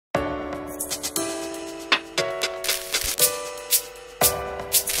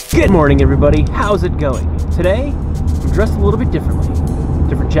Good morning, everybody. How's it going? Today, I'm dressed a little bit differently.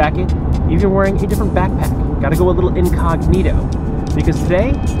 Different jacket, even wearing a different backpack. Gotta go a little incognito, because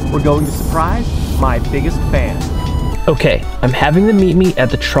today, we're going to surprise my biggest fan. Okay, I'm having them meet me at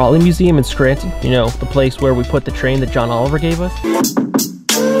the Trolley Museum in Scranton. You know, the place where we put the train that John Oliver gave us.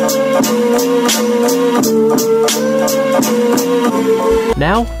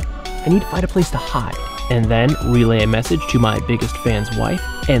 Now, I need to find a place to hide, and then relay a message to my biggest fan's wife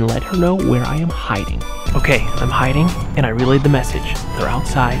and let her know where I am hiding. Okay, I'm hiding, and I relayed the message. They're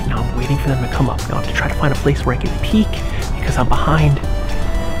outside, now I'm waiting for them to come up. Now I have to try to find a place where I can peek, because I'm behind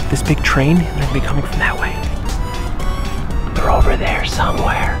this big train, and they're gonna be coming from that way. They're over there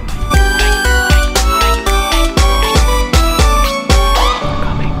somewhere. They're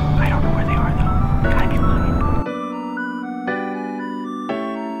coming. I don't know where they are, though. Gotta be lying.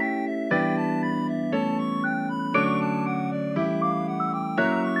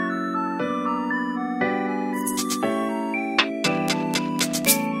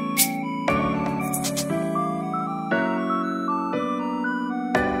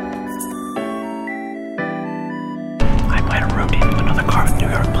 Another car with New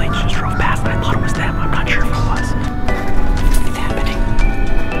York plates just drove past and I thought it was them. I'm not sure if it was. It's happening.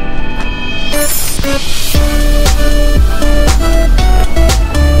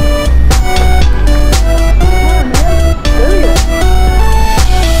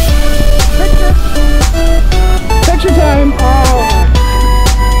 Picture time! Oh!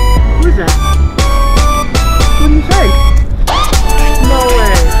 Who is that? What do you say? No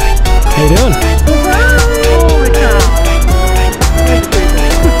way! How you doing?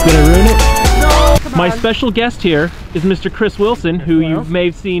 Did I ruin it? No, My special guest here is Mr. Chris Wilson, who you may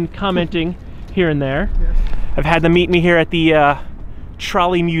have seen commenting here and there. Yes. I've had them meet me here at the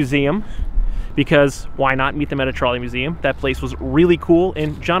Trolley Museum, because why not meet them at a Trolley Museum? That place was really cool.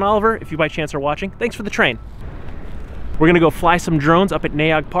 And John Oliver, if you by chance are watching, thanks for the train. We're gonna go fly some drones up at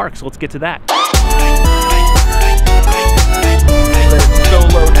Nayog Park, so let's get to that. It's so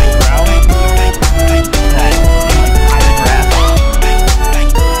low to the ground.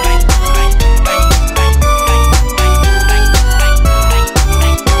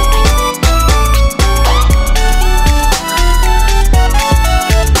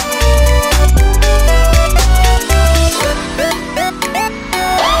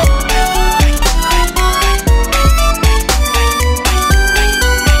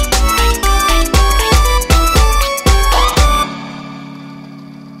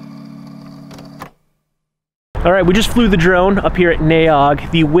 All right, we just flew the drone up here at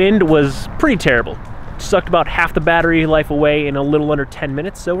Nayog. The wind was pretty terrible. Sucked about half the battery life away in a little under 10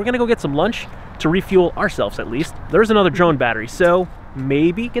 minutes, so we're gonna go get some lunch to refuel ourselves at least. There's another drone battery, so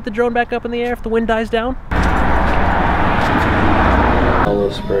maybe get the drone back up in the air if the wind dies down. All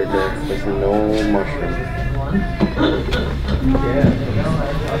those spray beds, there's no mushroom.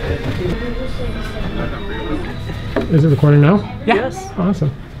 Is it recording now? Yeah. Yes.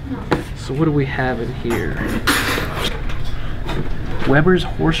 Awesome. So what do we have in here? Weber's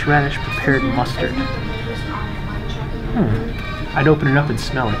horseradish prepared mustard. I'd open it up and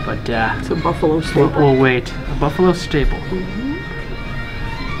smell it, but It's a buffalo staple. we'll wait. A buffalo staple.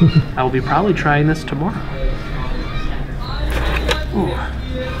 I will be probably trying this tomorrow. Ooh.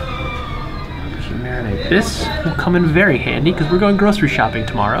 Marinate. This will come in very handy because we're going grocery shopping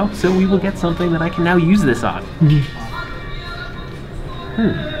tomorrow, so we will get something that I can now use this on.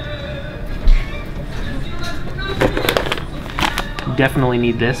 Definitely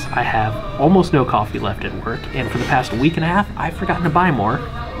need this. I have almost no coffee left at work, and for the past week and a half, I've forgotten to buy more.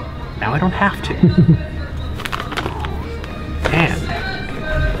 Now I don't have to. And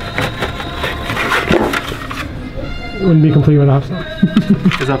Wouldn't be complete without some.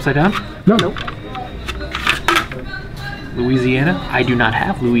 is it upside down? No. Nope. Louisiana. I do not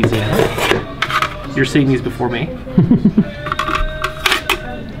have Louisiana. You're seeing these before me.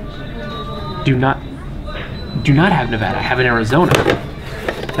 Do not have Nevada. I have in Arizona.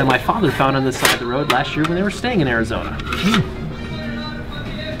 That my father found on this side of the road last year when they were staying in Arizona.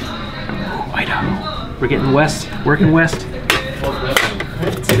 Idaho. We're getting west, working west.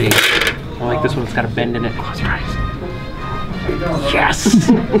 Let's see. I like this one, it's got a bend in it. Close your eyes. Yes!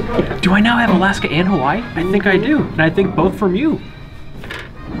 Do I now have Alaska and Hawaii? I think I do. And I think both from you.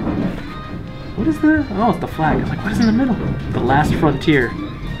 What is the... Oh, it's the flag. I was like, what is in the middle? The last frontier.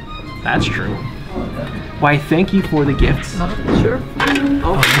 That's true. Why, thank you for the gifts. Sure.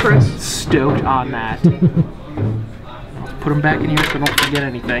 Oh, Chris. Stoked on that. Let's put them back in here so I don't forget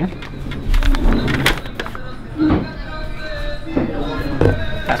anything.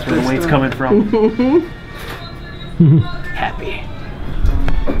 That's where the weight's coming from. Happy.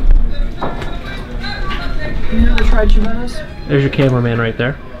 You never tried Chilenos? There's your cameraman right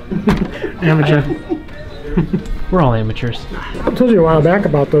there. Amateur. We're all amateurs. I told you a while back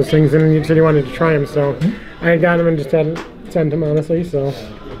about those things, and you said you wanted to try them, so I had got them and just hadn't sent them, honestly, so.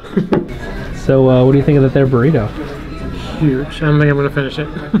 So, what do you think of their burrito? Huge. I don't think I'm going to finish it.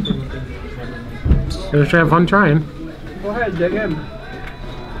 Let's have fun trying. Go ahead, dig in.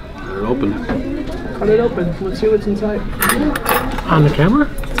 Cut it open. Cut it open. Let's see what's inside. On the camera?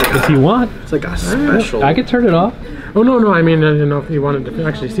 If you want. It's like a special. I could turn it off. Oh, no, I mean, I didn't know if you wanted to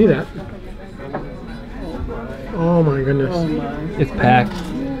actually see that. Oh my goodness. Oh my. It's packed.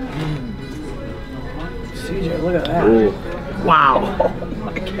 CJ, look at that. Ooh. Wow. Oh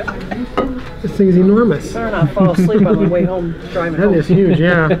my god. This thing is enormous. Better not fall asleep on the way home driving home. That is huge,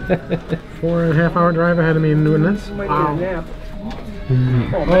 yeah. 4.5 hour drive ahead of me and doing this. Wow. Nap.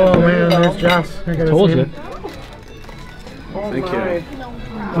 Oh man, there's Joss. I told you. Oh Thank you.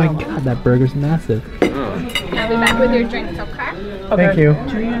 Oh my god, that burger's massive. Oh. I'll be back with your drinks, okay? Thank you.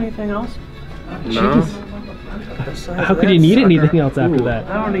 Do you need anything else? No. How could you need anything else after that?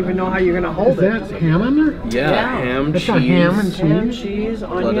 I don't even know how you're gonna hold Is that ham on there? Yeah, ham, It's cheese. got ham and cheese. Ham, cheese,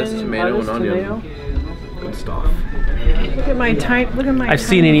 onion, Lettuce, tomato, and onion. tomato. Good stuff. Look at my tight. Look at my. I've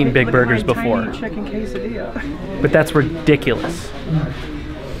seen it eating big look at my burgers before. tiny chicken quesadilla. But that's ridiculous.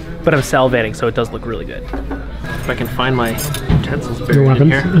 But I'm salivating, so it does look really good. If I can find my utensils buried in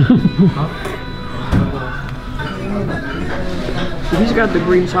here. He's got the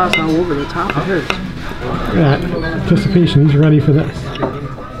green sauce all over the top of his. Look at that. Anticipation. He's ready for this.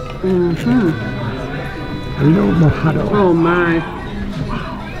 Burrito mojado. Oh my.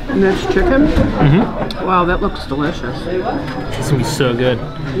 And that's chicken? Wow, that looks delicious. It's gonna be so good.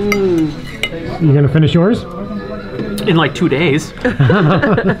 You gonna finish yours? In like 2 days.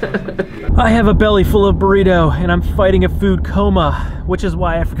 I have a belly full of burrito and I'm fighting a food coma, which is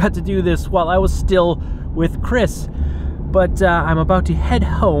why I forgot to do this while I was still with Chris. But I'm about to head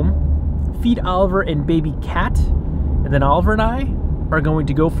home, feed Oliver and baby Cat, and then Oliver and I are going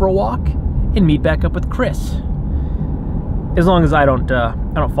to go for a walk and meet back up with Chris. As long as I don't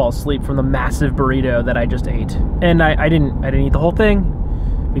fall asleep from the massive burrito that I just ate. And I didn't eat the whole thing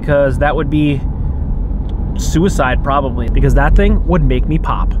because that would be suicide probably, because that thing would make me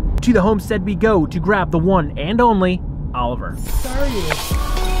pop. To the homestead we go to grab the one and only Oliver.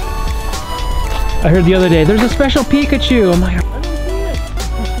 I heard the other day, there's a special Pikachu. I'm like, I don't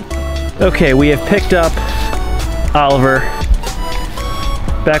see it. Okay, we have picked up Oliver.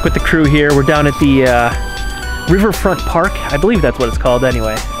 Back with the crew here. We're down at the Riverfront Park. I believe that's what it's called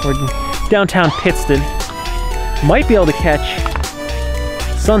anyway. We're in downtown Pittston. Might be able to catch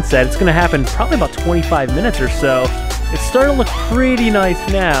sunset. It's gonna happen probably about 25 minutes or so. It's starting to look pretty nice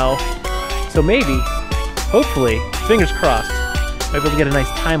now. So maybe, hopefully, fingers crossed, might be able to get a nice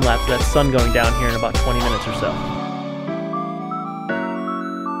time lapse of that sun going down here in about 20 minutes or so.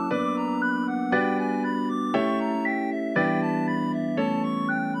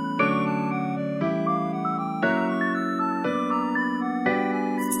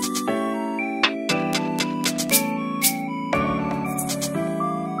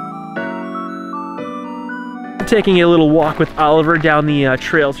 Taking a little walk with Oliver down the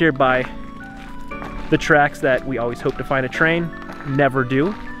trails here by the tracks that we always hope to find a train, never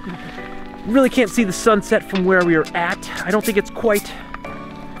do. Really can't see the sunset from where we are at. I don't think it's quite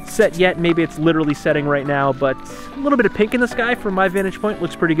set yet. Maybe it's literally setting right now, but a little bit of pink in the sky from my vantage point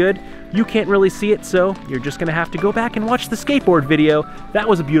looks pretty good. You can't really see it, so you're just gonna have to go back and watch the skateboard video. That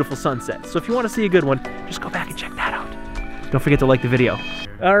was a beautiful sunset. So if you want to see a good one, just go back and check that out. Don't forget to like the video.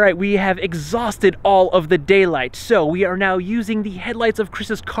 All right, we have exhausted all of the daylight, so we are now using the headlights of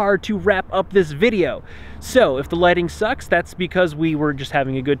Chris's car to wrap up this video. So if the lighting sucks, that's because we were just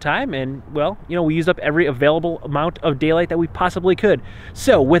having a good time and, well, you know, we used up every available amount of daylight that we possibly could.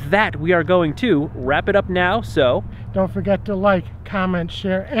 So with that, we are going to wrap it up now, so don't forget to like, comment,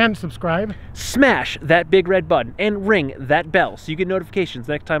 share, and subscribe. Smash that big red button and ring that bell so you get notifications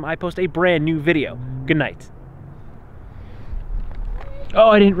next time I post a brand new video. Good night. Oh,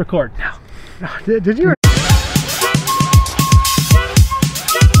 I didn't record. No. Did you?